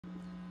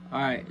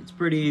Alright, it's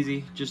pretty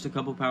easy, just a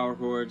couple power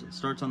chords. It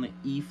starts on the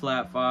E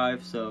flat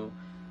 5, so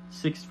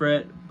 6th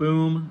fret,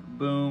 boom,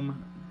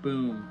 boom,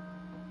 boom.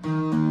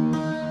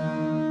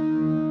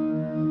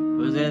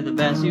 Was it the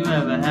best you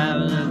ever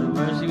had? Was it the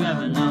worst you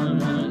ever known?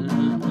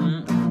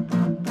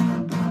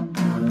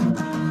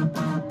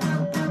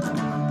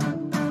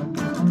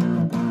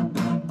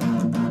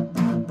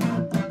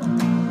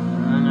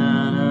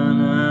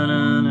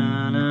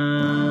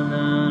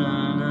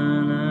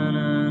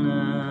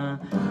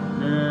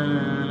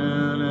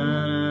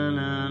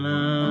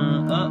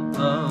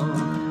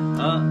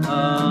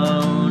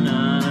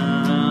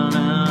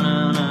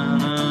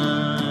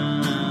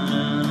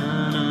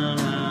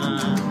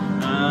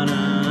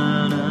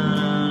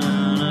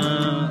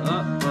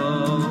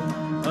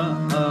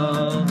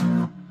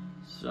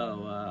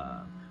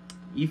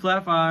 E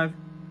flat 5,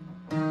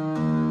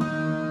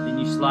 then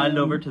you slide it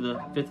over to the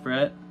 5th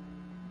fret,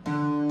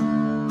 and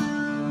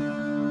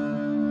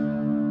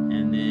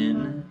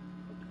then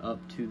up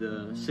to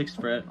the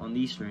 6th fret on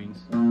these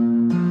strings.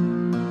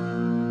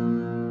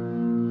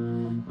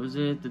 Was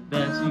it the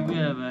best you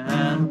ever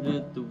had? Was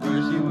it the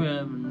worst you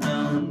ever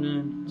known?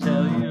 And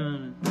tell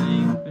you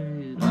anything,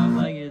 play it off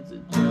like it's a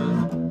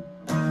joke.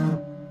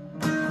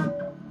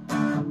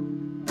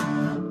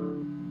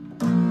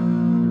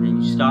 And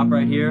then you stop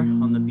right here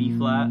on the B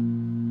flat.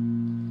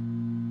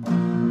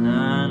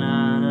 Na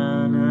na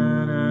na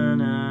na na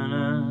na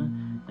na.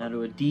 Now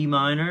to a D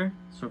minor.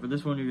 So for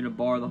this one, you're gonna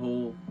bar the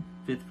whole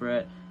 5th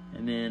fret,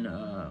 and then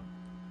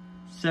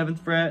 7th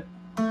fret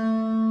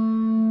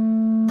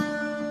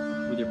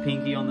with your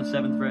pinky on the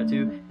 7th fret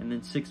too, and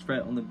then 6th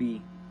fret on the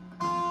B.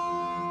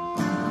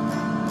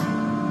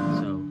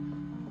 So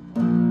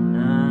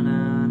na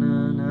na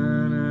na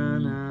na na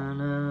na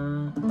na.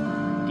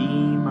 D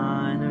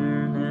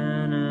minor,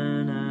 na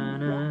na na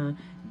na.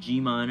 G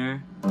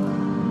minor.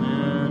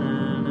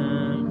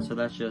 So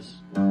that's just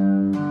okay.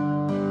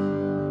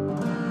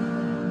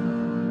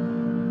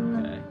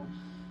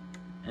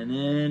 And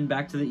then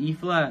back to the E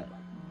flat.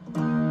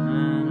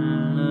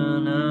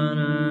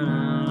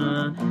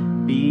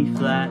 B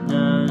flat,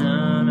 na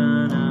na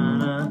na na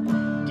na.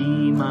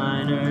 D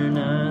minor,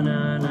 na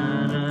na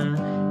na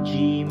na.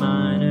 G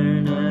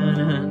minor, na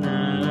na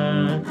na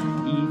na.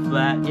 E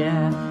flat,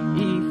 yeah.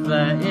 E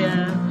flat,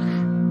 yeah.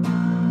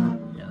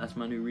 Yeah, that's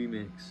my new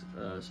remix.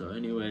 So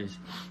anyways,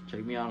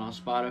 check me out on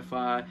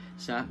Spotify.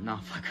 No,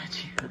 fuck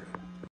with you.